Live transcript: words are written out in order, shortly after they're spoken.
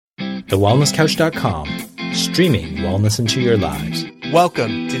thewellnesscouch.com, streaming wellness into your lives.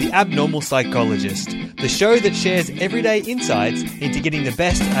 Welcome to The Abnormal Psychologist, the show that shares everyday insights into getting the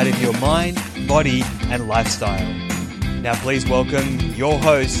best out of your mind, body, and lifestyle. Now please welcome your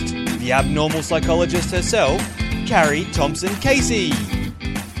host, the abnormal psychologist herself, Carrie Thompson-Casey.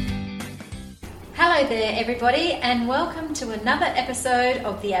 Hello there everybody, and welcome to another episode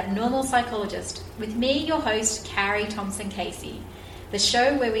of The Abnormal Psychologist with me, your host, Carrie Thompson-Casey, the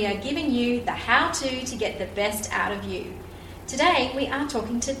show where we are giving you the how-to to get the best out of you. Today we are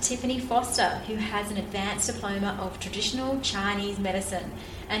talking to Tiffany Forster, who has an advanced diploma of traditional Chinese medicine,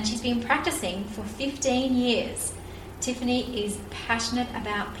 and she's been practicing for 15 years. Tiffany is passionate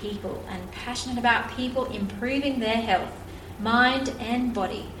about people and passionate about people improving their health, mind and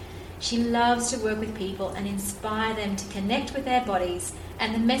body. She loves to work with people and inspire them to connect with their bodies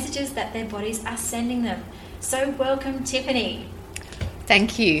and the messages that their bodies are sending them. So welcome, Tiffany.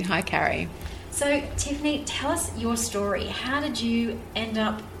 Thank you. Hi, Carrie. So, Tiffany, tell us your story. How did you end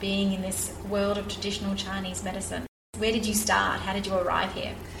up being in this world of traditional Chinese medicine? Where did you start? How did you arrive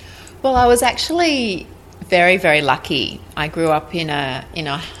here? Well, I was actually very, very lucky. I grew up in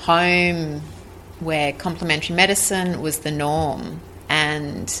a home where complementary medicine was the norm,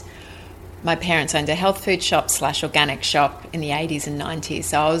 and my parents owned a health food shop / organic shop in the 80s and 90s.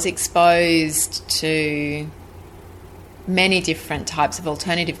 So I was exposed to many different types of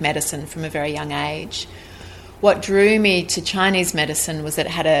alternative medicine from a very young age. What drew me to Chinese medicine was that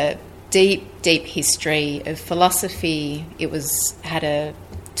it had a deep, deep history of philosophy. It had a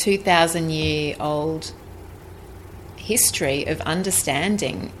 2,000-year-old history of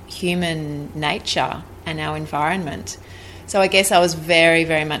understanding human nature and our environment. So I guess I was very,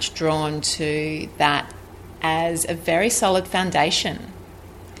 very much drawn to that as a very solid foundation.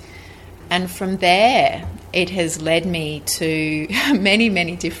 And from there, it has led me to many,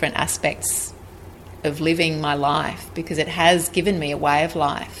 many different aspects of living my life, because it has given me a way of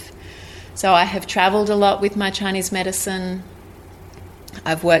life. So I have travelled a lot with my Chinese medicine.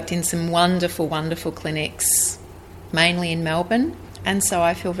 I've worked in some wonderful, wonderful clinics, mainly in Melbourne, and so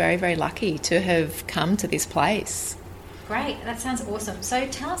I feel very, very lucky to have come to this place. Great, that sounds awesome. So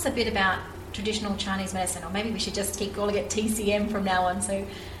tell us a bit about traditional Chinese medicine, or maybe we should just keep calling it TCM from now on, so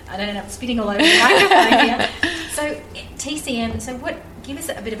I don't end up spitting all over the microphone here. So TCM, give us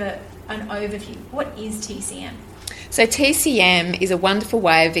a bit of an overview. What is TCM? So TCM is a wonderful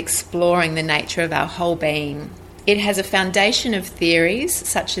way of exploring the nature of our whole being. It has a foundation of theories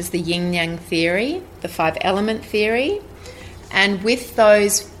such as the yin-yang theory, the 5-element theory, and with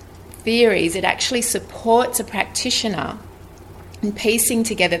those theories it actually supports a practitioner in piecing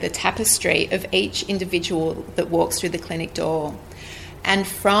together the tapestry of each individual that walks through the clinic door. And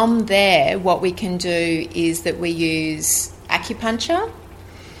from there, what we can do is that we use acupuncture,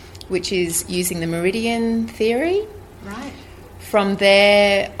 which is using the meridian theory. Right. From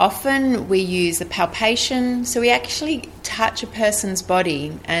there, often we use a palpation. So we actually touch a person's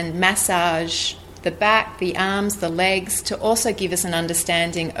body and massage the back, the arms, the legs, to also give us an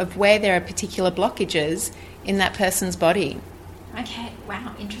understanding of where there are particular blockages in that person's body. Okay,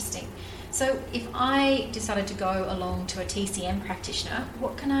 wow, interesting. So if I decided to go along to a TCM practitioner,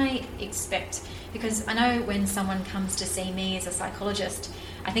 what can I expect? Because I know when someone comes to see me as a psychologist,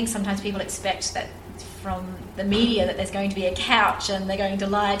 I think sometimes people expect that from the media that there's going to be a couch and they're going to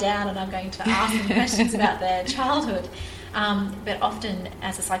lie down and I'm going to ask them questions about their childhood. But often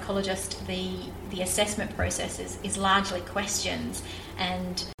as a psychologist, the assessment process is largely questions,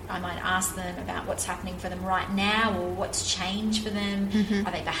 and I might ask them about what's happening for them right now, or what's changed for them. Mm-hmm.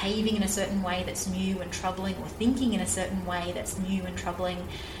 Are they behaving in a certain way that's new and troubling, or thinking in a certain way that's new and troubling?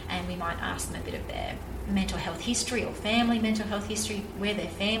 And we might ask them a bit of their mental health history or family mental health history, where their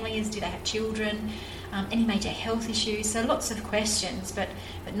family is, do they have children, any major health issues. So lots of questions, but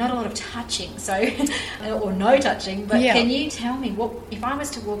not a lot of touching, so or no touching. But yeah. Can you tell me, what if I was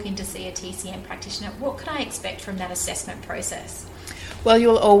to walk in to see a TCM practitioner, what could I expect from that assessment process? Well,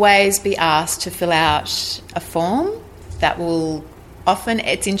 you'll always be asked to fill out a form that will often,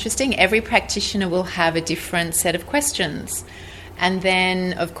 it's interesting, every practitioner will have a different set of questions. And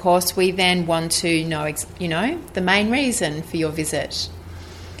then, of course, we then want to know, the main reason for your visit.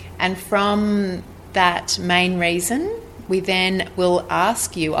 And from that main reason, we then will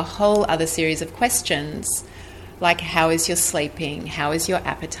ask you a whole other series of questions, like how is your sleeping? How is your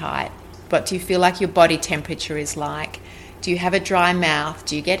appetite? What do you feel like your body temperature is like? Do you have a dry mouth?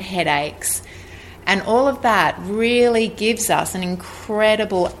 Do you get headaches? And all of that really gives us an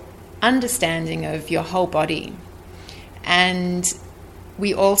incredible understanding of your whole body. And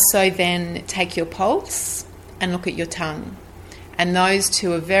we also then take your pulse and look at your tongue. And those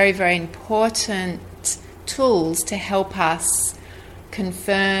two are very, very important tools to help us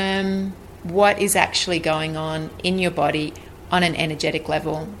confirm what is actually going on in your body on an energetic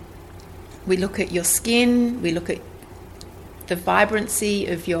level. We look at your skin, we look at the vibrancy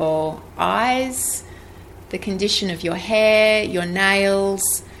of your eyes, the condition of your hair, your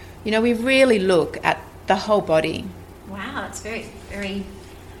nails. You know, we really look at the whole body. Wow, it's very, very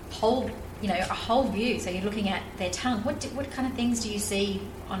whole, a whole view. So you're looking at their tongue. What kind of things do you see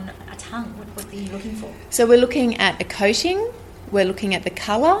on a tongue? What are you looking for? So we're looking at a coating, we're looking at the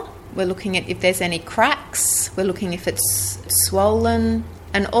colour, we're looking at if there's any cracks, we're looking if it's swollen,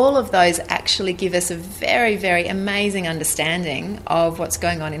 and all of those actually give us a very, very amazing understanding of what's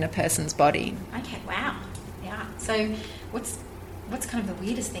going on in a person's body. Okay, wow. Yeah. So what's kind of the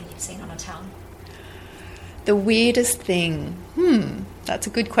weirdest thing you've seen on a tongue? The weirdest thing? That's a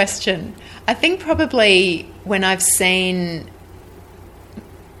good question. I think probably when I've seen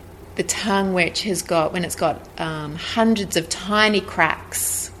the tongue when it's got hundreds of tiny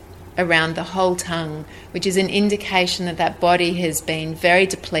cracks around the whole tongue, which is an indication that body has been very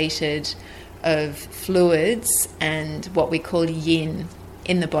depleted of fluids and what we call yin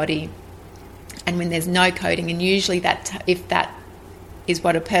in the body. And when there's no coating, and usually if that is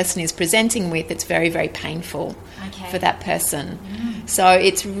what a person is presenting with, it's very, very painful for that person. So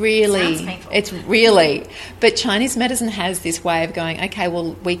it's really, but Chinese medicine has this way of going, okay,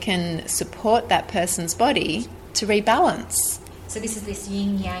 well, we can support that person's body to rebalance. So this is this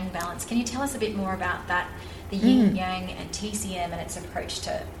yin-yang balance. Can you tell us a bit more about that, the yin-yang and TCM and its approach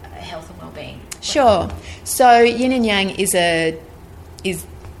to health and well-being? Sure. So yin and yang is a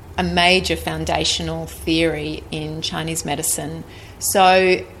major foundational theory in Chinese medicine.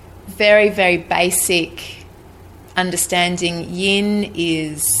 So very, very basic understanding. Yin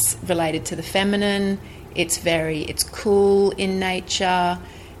is related to the feminine. It's cool in nature.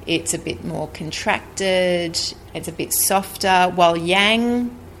 It's a bit more contracted. It's a bit softer. While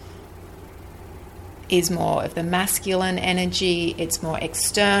yang is more of the masculine energy. It's more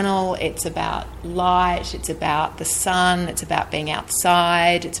external. It's about light. It's about the sun. It's about being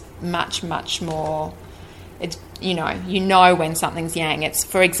outside. It's much, much more. It's you know when something's yang. It's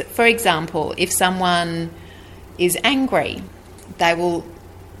for example, if someone is angry, their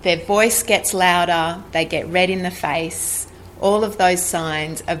voice gets louder. They get red in the face. All of those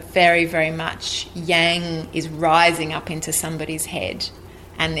signs are very, very much yang is rising up into somebody's head.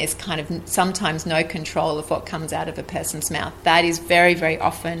 And there's kind of sometimes no control of what comes out of a person's mouth. That is very, very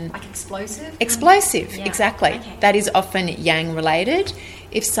often... Like explosive? Explosive, yeah. Exactly. Okay. That is often yang related.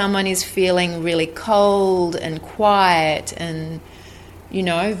 If someone is feeling really cold and quiet and,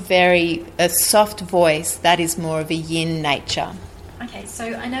 a soft voice, that is more of a yin nature. Okay, so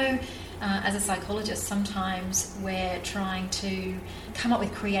I know as a psychologist, sometimes we're trying to come up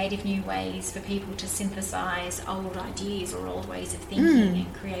with creative new ways for people to synthesize old ideas or old ways of thinking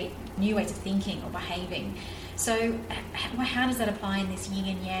and create new ways of thinking or behaving. So how does that apply in this yin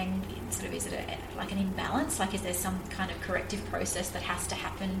and yang? Is it like an imbalance? Like, is there some kind of corrective process that has to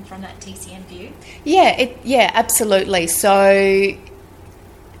happen from that TCM view? Yeah, absolutely. So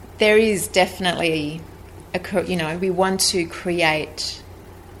there is definitely we want to create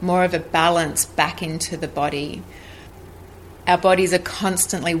more of a balance back into the body. Our bodies are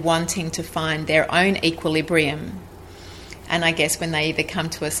constantly wanting to find their own equilibrium. And I guess when they either come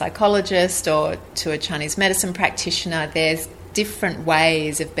to a psychologist or to a Chinese medicine practitioner, there's different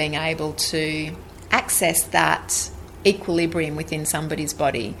ways of being able to access that equilibrium within somebody's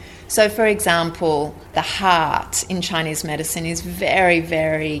body. So, for example, the heart in Chinese medicine is very,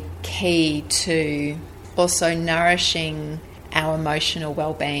 very key to also nourishing our emotional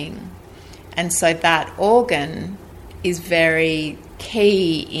well-being. And so that organ is very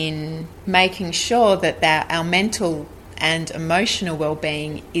key in making sure that our mental and emotional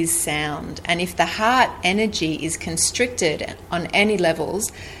well-being is sound. And if the heart energy is constricted on any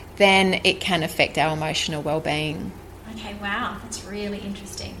levels, then it can affect our emotional well-being. Okay, wow, that's really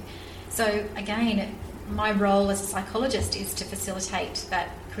interesting. So again, my role as a psychologist is to facilitate that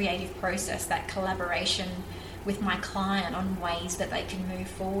creative process, that collaboration with my client on ways that they can move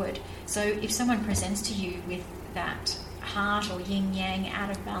forward. So if someone presents to you with that heart or yin-yang out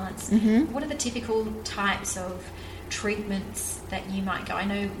of balance, what are the typical types of treatments that you might go? I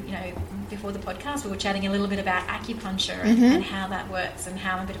know, before the podcast we were chatting a little bit about acupuncture and how that works, and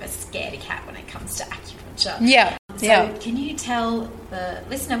how I'm a bit of a scaredy cat when it comes to acupuncture. So can you tell the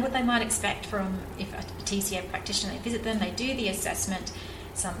listener what they might expect from if a TCM practitioner, they visit them, they do the assessment,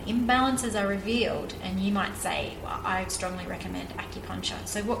 some imbalances are revealed, and you might say, well, I strongly recommend acupuncture.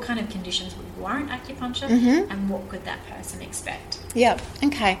 So what kind of conditions would warrant acupuncture, and what could that person expect? Yeah,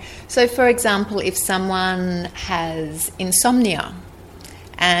 okay. So, for example, if someone has insomnia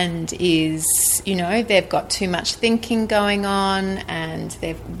and is, they've got too much thinking going on and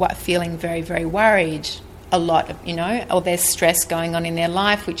they're feeling very, very worried a lot, or there's stress going on in their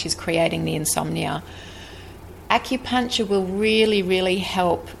life which is creating the insomnia, acupuncture will really, really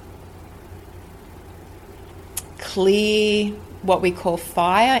help clear what we call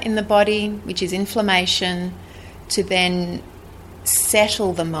fire in the body, which is inflammation, to then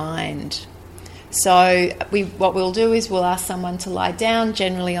settle the mind. So what we'll do is we'll ask someone to lie down,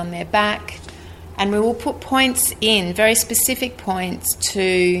 generally on their back, and we will put points in, very specific points,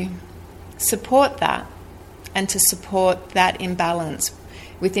 to support that and to support that imbalance.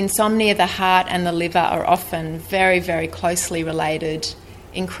 With insomnia, the heart and the liver are often very, very closely related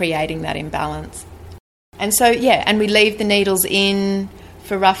in creating that imbalance. And so, and we leave the needles in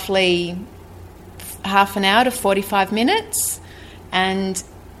for roughly half an hour to 45 minutes, and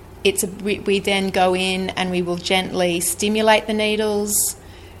we then go in and we will gently stimulate the needles.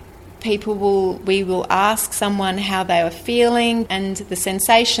 We will ask someone how they are feeling and the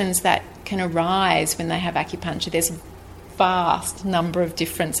sensations that can arise when they have acupuncture. There's a vast number of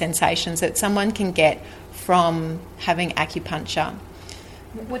different sensations that someone can get from having acupuncture.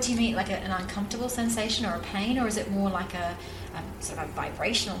 What do you mean, like an uncomfortable sensation or a pain, or is it more like a sort of a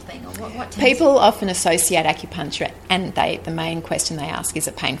vibrational thing, or what people often associate acupuncture, and the main question they ask, is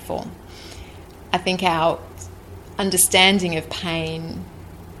it painful? I think our understanding of pain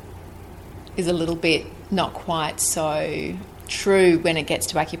is a little bit not quite so true when it gets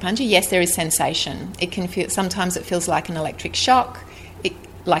to acupuncture. Yes, there is sensation. It can feel, sometimes it feels like an electric shock,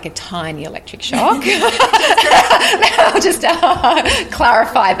 like a tiny electric shock. I'll just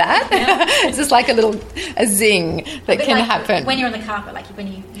clarify that. Yeah. It's just like a zing that can happen. When you're on the carpet, like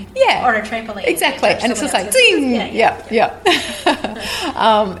when you or a trampoline. Exactly. And it's just like ding. Yeah.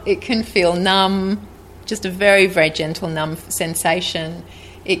 It can feel numb, just a very, very gentle numb sensation.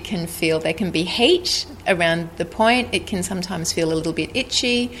 It can feel, there can be heat around the point. It can sometimes feel a little bit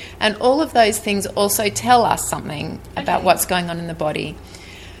itchy. And all of those things also tell us something about what's going on in the body.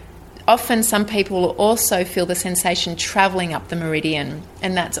 Often some people also feel the sensation travelling up the meridian,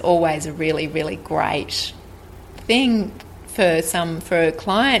 and that's always a really, really great thing for a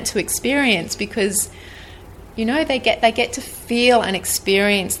client to experience, because they get to feel and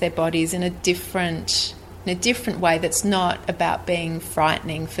experience their bodies in a different way that's not about being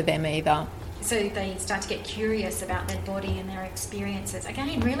frightening for them either. So they start to get curious about their body and their experiences.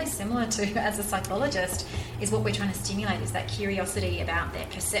 Again, really similar to, as a psychologist, is what we're trying to stimulate, is that curiosity about their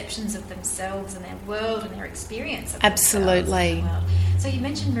perceptions of themselves and their world and their experience of Absolutely. themselves and the world. So you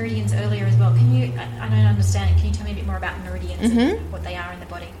mentioned meridians earlier as well. I don't understand it. Can you tell me a bit more about meridians and what they are in the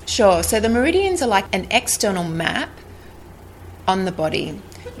body? Sure. So the meridians are like an external map on the body,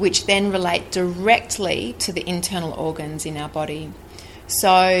 which then relate directly to the internal organs in our body.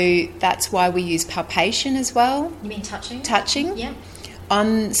 So that's why we use palpation as well. You mean touching? Touching. Yeah.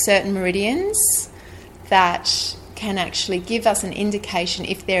 On certain meridians that can actually give us an indication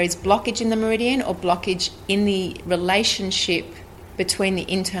if there is blockage in the meridian or blockage in the relationship between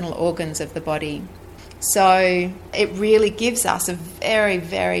the internal organs of the body. So it really gives us a very,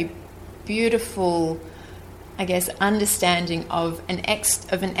 very beautiful, understanding of an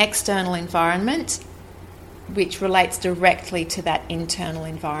external environment which relates directly to that internal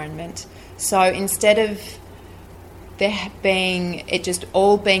environment. So instead of it just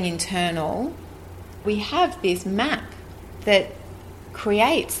all being internal, we have this map that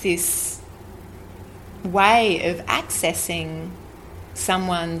creates this way of accessing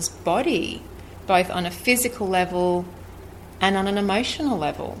someone's body, both on a physical level and on an emotional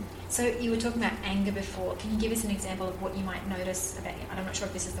level. So you were talking about anger before. Can you give us an example of what you might notice about, I'm not sure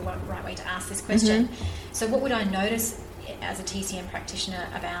if this is the right way to ask this question. So what would I notice as a TCM practitioner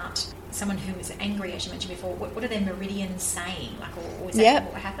about someone who is angry, as you mentioned before? What are their meridians saying? Or is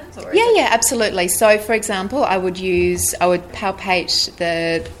that what happens? Or Absolutely. So for example, I would palpate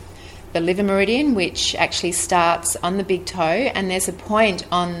the liver meridian, which actually starts on the big toe, and there's a point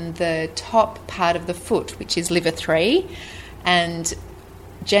on the top part of the foot, which is liver 3, and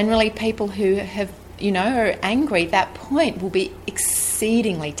generally people who have, are angry, that point will be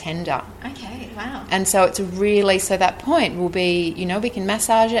exceedingly tender. Okay, wow. And so so that point will be, we can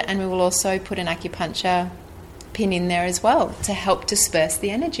massage it, and we will also put an acupuncture pin in there as well to help disperse the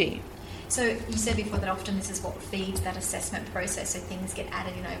energy. So you said before that often this is what feeds that assessment process, so things get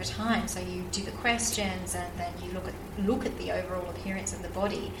added in over time. So you do the questions and then you look at the overall appearance of the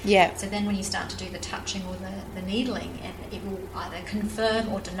body. Yeah. So then when you start to do the touching or the needling, and it will either confirm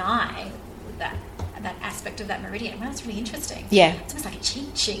or deny that aspect of that meridian. Well, that's really interesting. Yeah. It's almost like a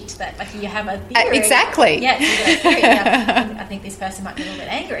cheat sheet that like you have a theory. Exactly. Yeah, so you've got a theory. Yeah, I think this person might be a little bit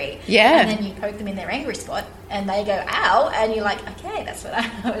angry. Yeah. And then you poke them in their angry spot and they go, ow, and you're like, okay, that's what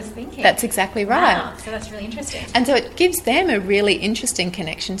I was thinking. That's exactly right. Wow, so that's really interesting. And so it gives them a really interesting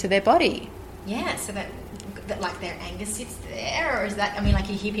connection to their body. Yeah, so that like their anger sits there, or is that, I mean, like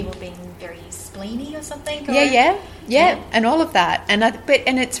you hear people being very spleeny or something? Or, Yeah, and all of that. And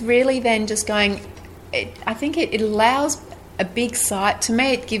it's really then just going, I think it allows a big sigh, to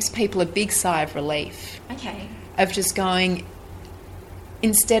me it gives people a big sigh of relief. Okay. Of just going,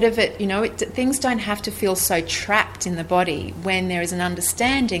 instead of it, things don't have to feel so trapped in the body when there is an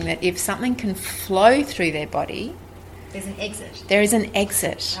understanding that if something can flow through their body, there's an exit. There is an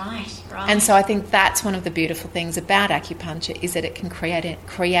exit. Right. And so I think that's one of the beautiful things about acupuncture, is that it can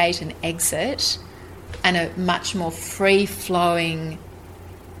create an exit and a much more free-flowing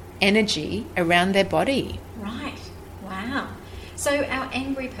energy around their body. Right. Wow. So our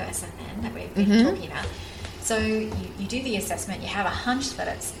angry person then that we've been talking about, so you do the assessment, you have a hunch that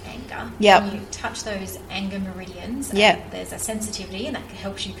it's anger. Yep. And you touch those anger meridians. Yep. And there's a sensitivity, and that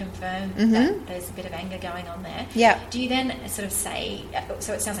helps you confirm that there's a bit of anger going on there. Yep. Do you then sort of say,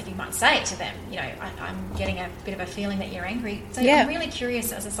 so it sounds like you might say to them, I'm getting a bit of a feeling that you're angry. So I'm really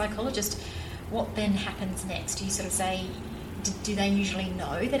curious as a psychologist, what then happens next? Do you sort of say, do they usually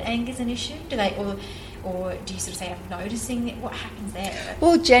know that anger is an issue? Do they, or do you sort of say, I'm noticing it? What happens there?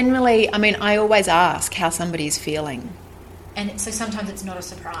 Well, generally, I mean, I always ask how somebody is feeling. And so sometimes it's not a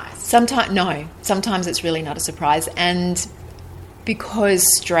surprise. Sometimes it's really not a surprise. And because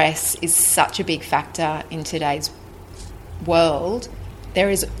stress is such a big factor in today's world, there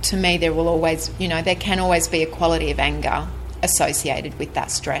will always, there can always be a quality of anger associated with that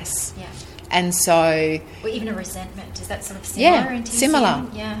stress. Yeah. And so... Or even a resentment. Is that sort of similar in TCM? Similar.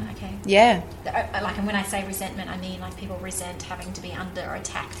 Yeah, okay. Yeah. Like, and when I say resentment, I mean like people resent having to be under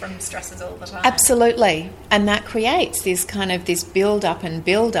attack from stresses all the time. Absolutely. And that creates this kind of this build-up and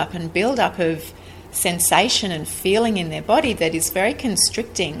build-up and build-up of sensation and feeling in their body that is very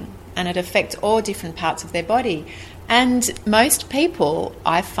constricting, and it affects all different parts of their body. And most people,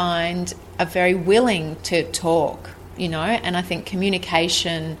 I find, are very willing to talk, and I think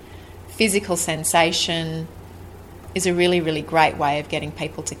communication, physical sensation is a really, really great way of getting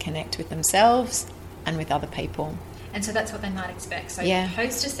people to connect with themselves and with other people. And so that's what they might expect. So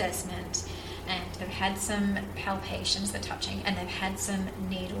post-assessment, and they've had some palpations, the touching, and they've had some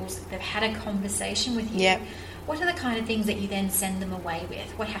needles, they've had a conversation with you. Yep. What are the kind of things that you then send them away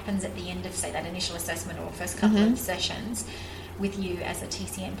with? What happens at the end of, say, that initial assessment or first couple of sessions with you as a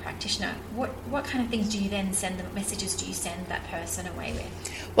TCM practitioner? What kind of things do you then send them, messages do you send that person away with?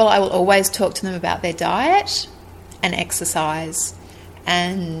 Well, I will always talk to them about their diet and exercise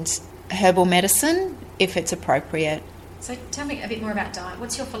and herbal medicine if it's appropriate. So tell me a bit more about diet.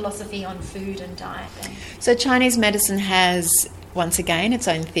 What's your philosophy on food and diet then? So Chinese medicine has, once again, its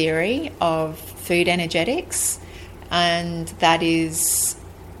own theory of food energetics, and that is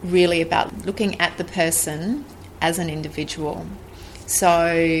really about looking at the person as an individual.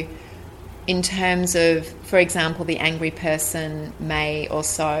 So in terms of, for example, the angry person may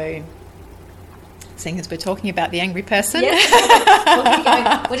also, seeing as we're talking about the angry person, we're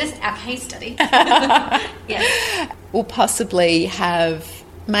just our case study. will possibly have,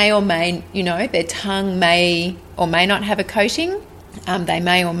 may or may, their tongue may or may not have a coating. They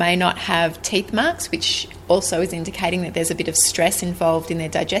may or may not have teeth marks, which also is indicating that there's a bit of stress involved in their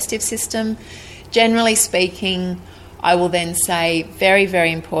digestive system. Generally speaking, I will then say very,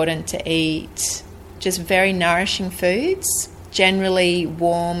 very important to eat just very nourishing foods, generally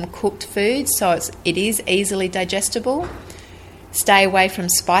warm cooked foods, so it is easily digestible. Stay away from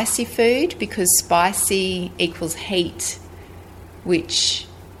spicy food, because spicy equals heat, which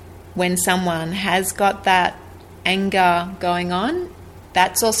when someone has got that anger going on,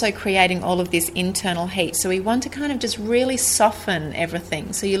 that's also creating all of this internal heat. So we want to kind of just really soften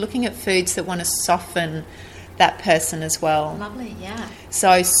everything. So you're looking at foods that want to soften that person as well. Lovely, yeah.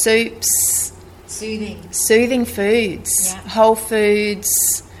 So soups, soothing foods, whole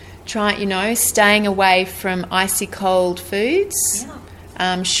foods. Try, staying away from icy cold foods,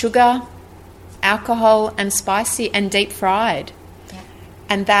 sugar, alcohol, and spicy and deep fried. Yeah.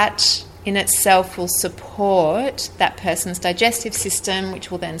 And that in itself will support that person's digestive system,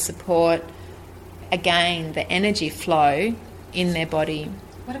 which will then support, again, the energy flow in their body.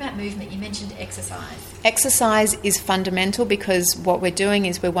 What about movement? You mentioned exercise. Exercise is fundamental because what we're doing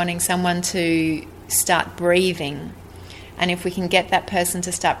is we're wanting someone to start breathing. And if we can get that person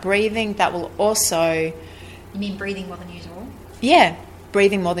to start breathing, that will also... You mean breathing more than usual? Yeah,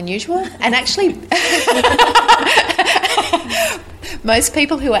 breathing more than usual. And actually, most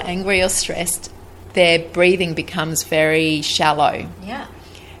people who are angry or stressed, their breathing becomes very shallow. Yeah.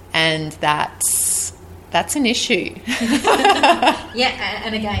 And that's an issue. Yeah,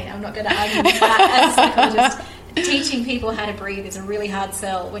 and again, I'm not going to argue with that as a psychologist. Teaching people how to breathe is a really hard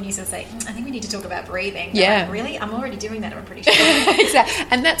sell when you sort of say, I think we need to talk about breathing. They're Yeah. like, really? I'm already doing that, I'm pretty sure. Exactly.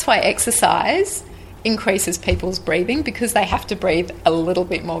 And that's why exercise increases people's breathing, because they have to breathe a little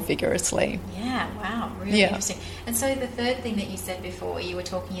bit more vigorously. Yeah, wow, really Yeah. interesting. And so the third thing that you said before, you were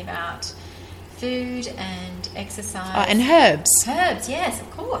talking about food and exercise. Oh, and herbs. Herbs, yes, of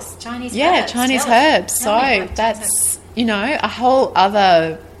course. Chinese Yeah, herbs. Chinese Tell us. herbs. Tell me So about Chinese that's, a whole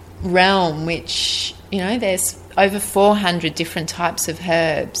other realm, which, there's over 400 different types of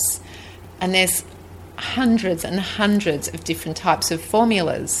herbs, and there's hundreds and hundreds of different types of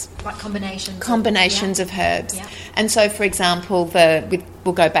formulas. Like Combinations of herbs. Yeah. And so, for example,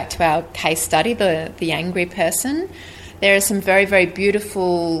 we'll go back to our case study, the angry person. There are some very, very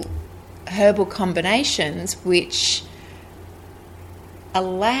beautiful herbal combinations which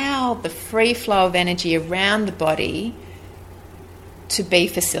allow the free flow of energy around the body to be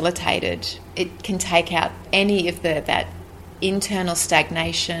facilitated. It can take out any of that internal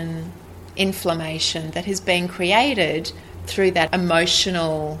stagnation, inflammation that has been created through that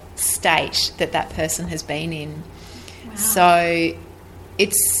emotional state that person has been in. Wow. So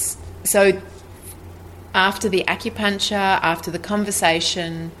after the acupuncture, after the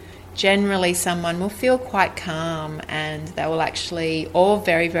conversation, generally someone will feel quite calm, and they will actually, or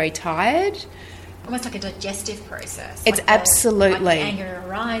very, very tired. Almost like a digestive process. It's absolutely. Like the anger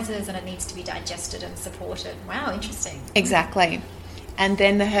arises and it needs to be digested and supported. Wow, interesting. Exactly. And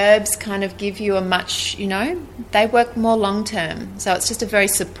then the herbs kind of give you a much, they work more long term. So it's just a very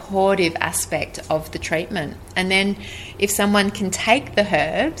supportive aspect of the treatment. And then if someone can take the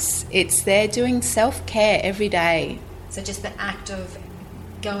herbs, they're doing self-care every day. So just the act of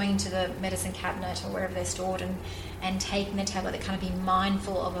going to the medicine cabinet or wherever they're stored and taking the tablet, to kind of be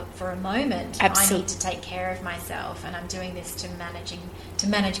mindful of it for a moment. Absolutely. I need to take care of myself, and I'm doing this to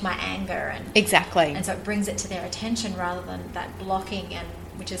manage my anger, and Exactly. and so it brings it to their attention rather than that blocking, and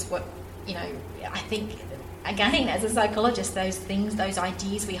which is what I think. Again, as a psychologist, those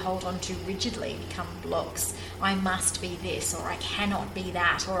ideas we hold on to rigidly become blocks. I must be this, or I cannot be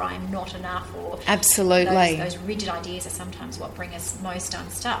that, or I'm not enough, or Absolutely. Those rigid ideas are sometimes what bring us most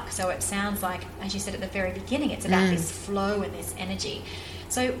unstuck. So it sounds like, as you said at the very beginning, it's about this flow and this energy.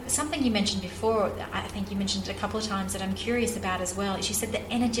 So something you mentioned before, I think you mentioned it a couple of times, that I'm curious about as well, is you said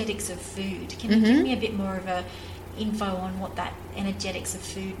the energetics of food. Can you give me a bit more of a info on what that energetics of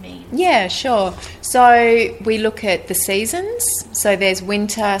food means? Yeah, sure. So we look at the seasons. So there's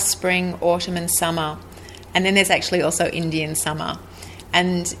winter, spring, autumn and summer. And then there's actually also Indian summer.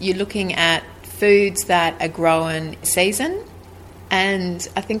 And you're looking at foods that are grown season. And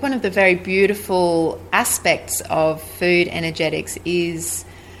I think one of the very beautiful aspects of food energetics is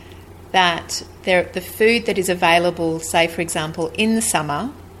that the food that is available, say, for example, in the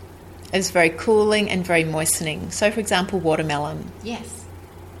summer, is very cooling and very moistening. So, for example, watermelon. Yes.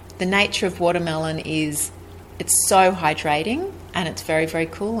 The nature of watermelon is it's so hydrating and it's very, very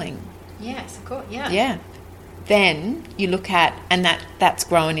cooling. Yes, of course, yeah. Yeah. Then you look at, and that's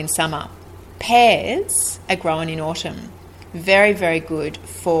grown in summer. Pears are grown in autumn. Very, very good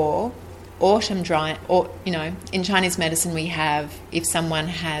for autumn dry, or, in Chinese medicine we have, if someone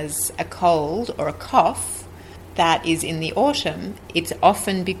has a cold or a cough, that is in the autumn, it's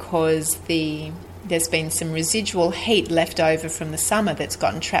often because there's been some residual heat left over from the summer that's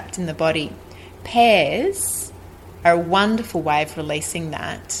gotten trapped in the body. Pears are a wonderful way of releasing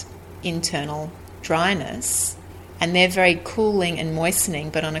that internal dryness, and they're very cooling and moistening,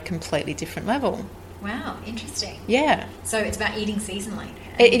 but on a completely different level. Wow, interesting. Yeah. So it's about eating seasonally.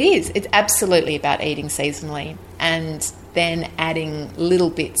 It is. It's absolutely about eating seasonally, and then adding little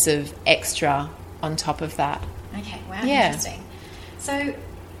bits of extra on top of that. Okay, wow, Yeah. interesting. So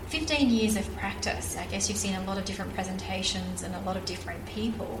 15 years of practice, I guess you've seen a lot of different presentations and a lot of different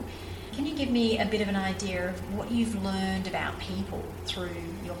people. Can you give me a bit of an idea of what you've learned about people through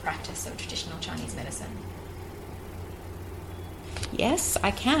your practice of traditional Chinese medicine? Yes,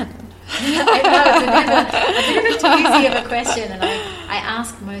 I can. I know, it's a bit of a doozy of a question, and I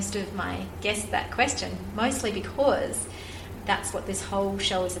ask most of my guests that question, mostly because that's what this whole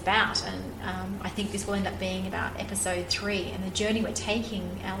show is about. And I think this will end up being about episode 3. And the journey we're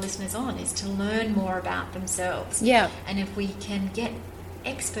taking our listeners on is to learn more about themselves. Yeah. And if we can get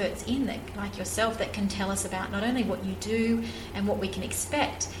experts in that, like yourself, that can tell us about not only what you do and what we can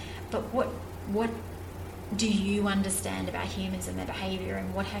expect, but what do you understand about humans and their behaviour,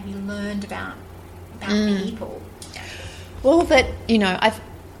 and what have you learned about people? Well, that, I've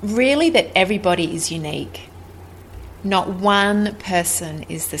really that everybody is unique. Not one person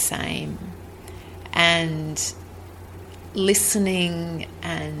is the same. And listening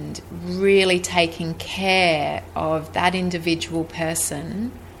and really taking care of that individual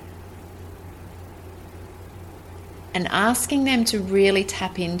person and asking them to really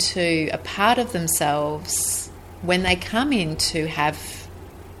tap into a part of themselves when they come in to have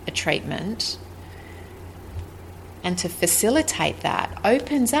a treatment, and to facilitate that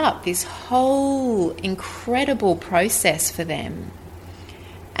opens up this whole incredible process for them.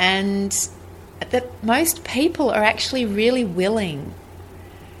 And that most people are actually really willing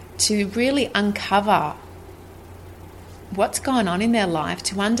to really uncover what's going on in their life,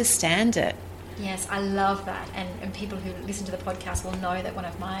 to understand it. Yes, I love that. And people who listen to the podcast will know that one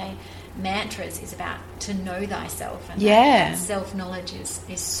of my mantras is about to know thyself. And that self-knowledge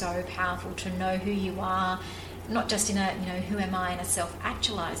is so powerful, to know who you are, not just in a, who am I in a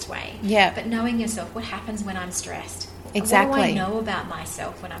self-actualized way, but knowing yourself. What happens when I'm stressed? Exactly. What do I know about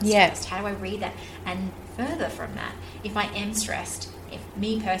myself when I'm stressed? How do I read that? And further from that, if I am stressed,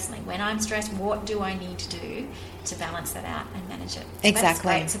 me personally, when I'm stressed, what do I need to do to balance that out and manage it? So exactly. That's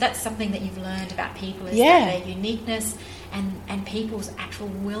great. So that's something that you've learned about people, is that their uniqueness and people's actual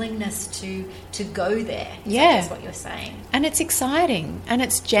willingness to go there. That's what you're saying. And it's exciting, and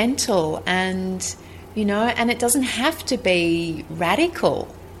it's gentle, and and it doesn't have to be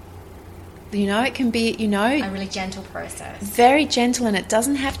radical. It can be, a really gentle process. Very gentle, and it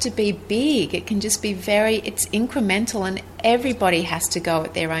doesn't have to be big. It can just be it's incremental, and everybody has to go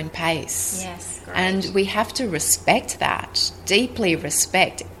at their own pace. Yes, great. And we have to respect that, deeply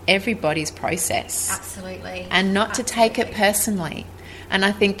respect everybody's process. Absolutely. And not to take it personally. And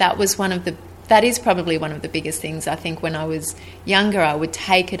I think that is probably one of the biggest things. I think when I was younger, I would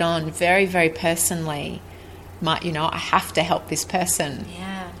take it on very, very personally. I have to help this person.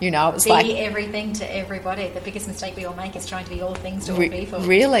 Yeah. It's be everything to everybody. The biggest mistake we all make is trying to be all things to all people.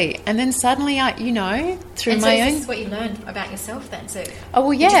 Really. And then suddenly, through my own... This is what you learned about yourself then, Sue. Oh,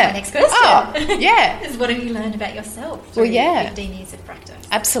 well, yeah. Which is my next question. Oh, yeah. This is what have you learned about yourself through 15 years of practice?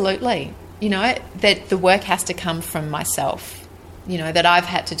 Absolutely. That the work has to come from myself. That I've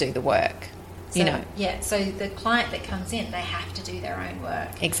had to do the work. So the client that comes in, they have to do their own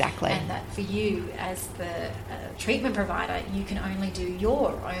work. Exactly. And that for you as the treatment provider, you can only do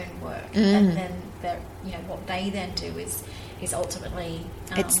your own work. And then what they then do is ultimately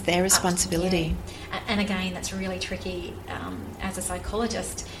it's their responsibility. And again, that's really tricky as a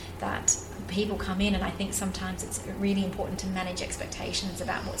psychologist, that people come in, and I think sometimes it's really important to manage expectations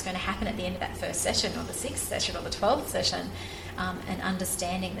about what's going to happen at the end of that first session, or the 6th session, or the 12th session, and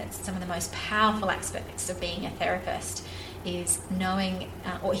understanding that some of the most powerful aspects of being a therapist is knowing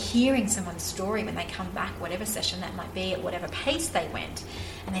or hearing someone's story when they come back, whatever session that might be, at whatever pace they went,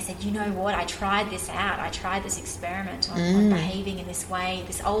 and they said, you know what, I tried this out, I tried this experiment on behaving in this way,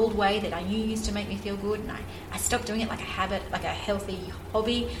 this old way that I knew used to make me feel good, and I stopped doing it like a habit, like a healthy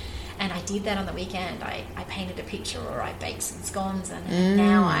hobby, and I did that on the weekend. I painted a picture, or I baked some scones, and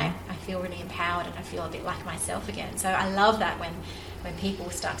now I feel really empowered, and I feel a bit like myself again. So I love that when people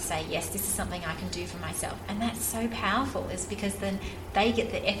start to say, yes, this is something I can do for myself. And that's so powerful, is because then they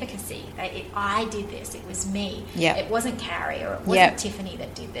get the efficacy. I did this. It was me. Yep. It wasn't Carrie, or it wasn't Tiffany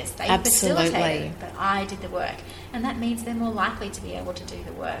that did this. They facilitated it, but I did the work. And that means they're more likely to be able to do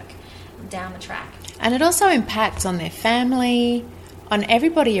the work down the track. And it also impacts on their family, on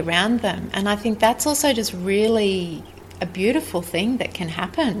everybody around them. And I think that's also just really a beautiful thing that can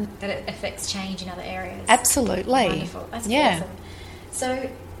happen. That it affects change in other areas. Absolutely. Wonderful. That's awesome. So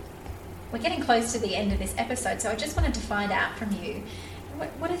we're getting close to the end of this episode, so I just wanted to find out from you,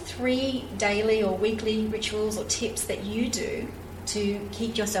 what are 3 daily or weekly rituals or tips that you do to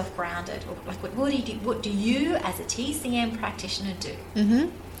keep yourself grounded? Or like, what do you as a TCM practitioner do? Mm-hmm.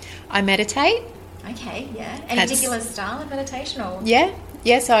 I meditate. Okay, yeah. Any particular style of meditation? Or Yeah,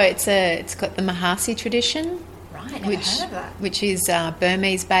 so it's got the Mahasi tradition. Right, never heard of that. Which is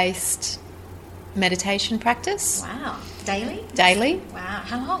Burmese-based meditation practice. Wow. Daily? Daily. Wow.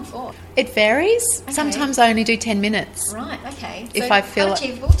 How long for? It varies. Okay. Sometimes I only do 10 minutes. Right, okay. If so I feel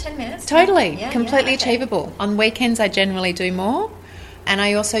achievable, 10 minutes? Totally. Completely achievable. On weekends I generally do more, and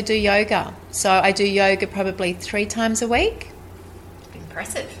I also do yoga. So I do yoga probably 3 times a week.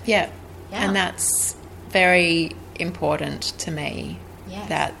 impressive. Yeah. Yeah. And that's very important to me, Yes.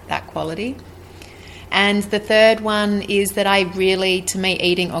 that quality. And the third one is that to me,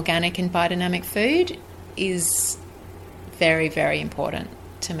 eating organic and biodynamic food is very, very important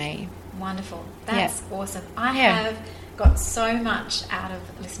to me. Wonderful. That's awesome. I Yeah. have got so much out of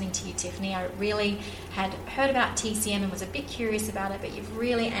listening to you, Tiffany. I really had heard about TCM and was a bit curious about it, but you've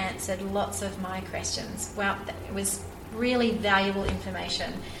really answered lots of my questions. Wow, it was really valuable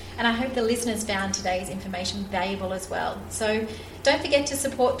information. And I hope the listeners found today's information valuable as well. So don't forget to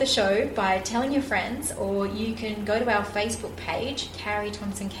support the show by telling your friends, or you can go to our Facebook page, Carrie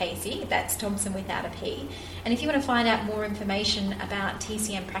Thompson Casey, that's Thompson without a P. And if you want to find out more information about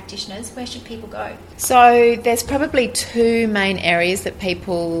TCM practitioners, where should people go? So there's probably two main areas that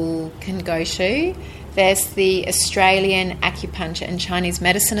people can go to. There's the Australian Acupuncture and Chinese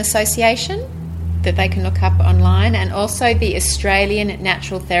Medicine Association that they can look up online, and also the Australian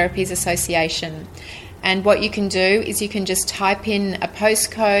Natural Therapies Association. And what you can do is you can just type in a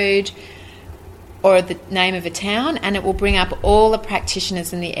postcode or the name of a town, and it will bring up all the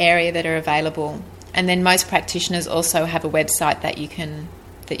practitioners in the area that are available. And then most practitioners also have a website that you can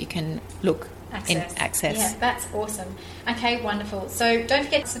look access. Yeah, that's awesome. Okay, wonderful. So don't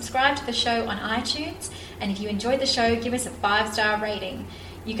forget to subscribe to the show on iTunes, and if you enjoyed the show, give us a 5-star rating.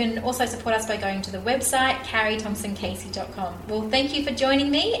 You can also support us by going to the website, carriethompsoncasey.com. Well, thank you for joining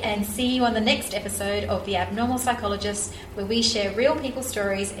me, and see you on the next episode of The Abnormal Psychologist, where we share real people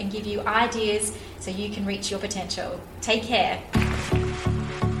stories and give you ideas so you can reach your potential. Take care.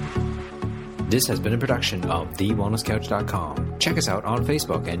 This has been a production of TheWellnessCouch.com. Check us out on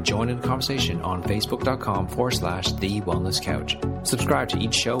Facebook and join in the conversation on Facebook.com/The Wellness Couch. Subscribe to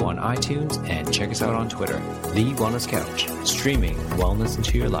each show on iTunes and check us out on Twitter. The Wellness Couch, streaming wellness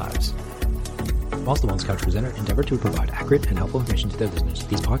into your lives. Whilst the Wellness Couch presenter endeavored to provide accurate and helpful information to their listeners,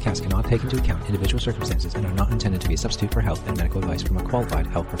 these podcasts cannot take into account individual circumstances and are not intended to be a substitute for health and medical advice from a qualified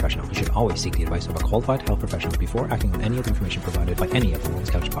health professional. You should always seek the advice of a qualified health professional before acting on any of the information provided by any of the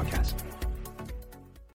Wellness Couch podcasts.